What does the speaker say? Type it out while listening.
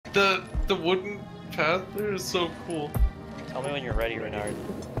The wooden path there is so cool. Tell me when you're ready, Renard.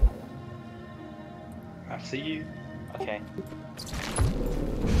 I see you. Okay.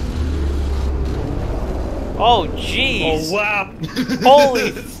 Oh, jeez! Oh wow!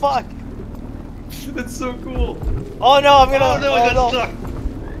 Holy fuck! That's so cool. Oh no, I'm gonna. Oh no, I got stuck.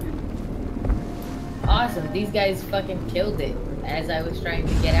 Awesome, these guys fucking killed it as I was trying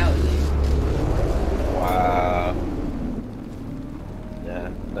to get out here. Wow. Yeah,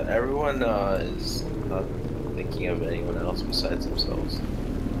 but everyone is not thinking of anyone else besides themselves.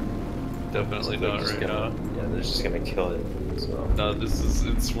 Definitely So they're not just right gonna, now. Yeah, they're just gonna kill it. So. No,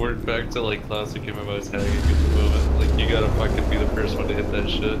 it's worked back to like classic MMOs hacking at the moment. Like you gotta fucking be the first one to hit that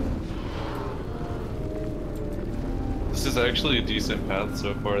shit. This is actually a decent path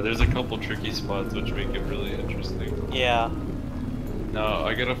so far. There's a couple tricky spots which make it really interesting. Yeah. Now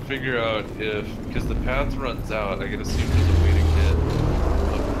I gotta figure out if, because the path runs out, I gotta see if there's a way to get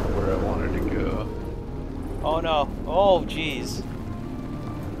up where I wanted to go. Oh no. Oh jeez.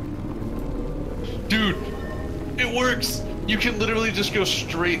 Dude, it works! You can literally just go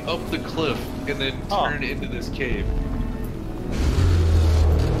straight up the cliff and then turn into this cave.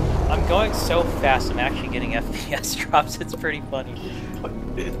 I'm going so fast, I'm actually getting FPS drops. It's pretty funny.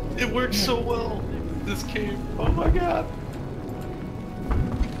 It works so well, this cave. Oh my god.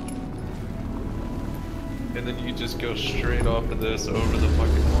 And then you just go straight off of this over the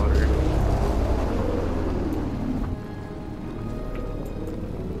fucking water.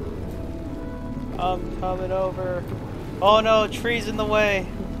 I'm coming over. Oh no, trees in the way.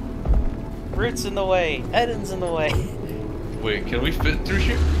 Roots in the way. Eden's in the way. Wait, can we fit through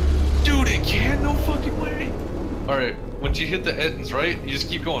here? Dude, it can? No fucking way! Alright, once you hit the Ettins, right? You just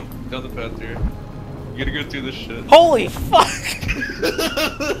keep going down the path here. You gotta go through this shit. Holy fuck!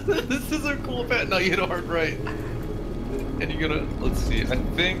 This is a cool path. Now you hit a hard right. And you're gonna, let's see, I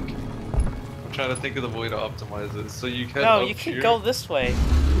think, I'm trying to think of the way to optimize it. So you head No, up you can here. go this way.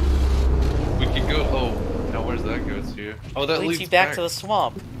 We can go, oh, now where's that go to? Oh, that Leads leads you back to the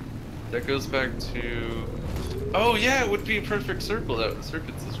swamp. That goes back to, oh yeah, it would be a perfect circle. That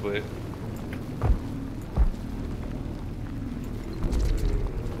circuit's this way.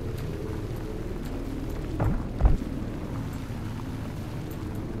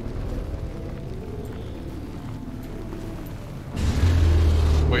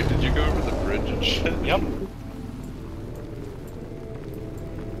 Wait, did you go over the bridge and shit? Yep.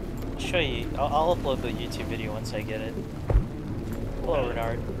 I'll show you. I'll upload the YouTube video once I get it. Hello,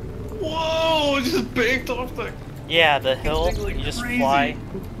 Renard. Whoa! It just banked off the. Yeah, the hill. thing like You just crazy. fly.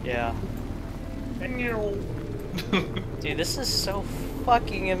 Yeah. Dude, this is so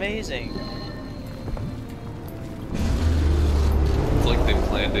fucking amazing. It's like they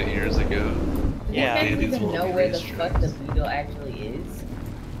planned it years ago. Yeah. You guys Andy's even will know be where the racetracks. fuck the beetle actually is?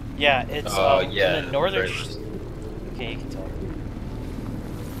 Yeah, it's yeah, in the northern. very- Okay, you can tell.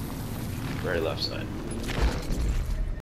 Very left side.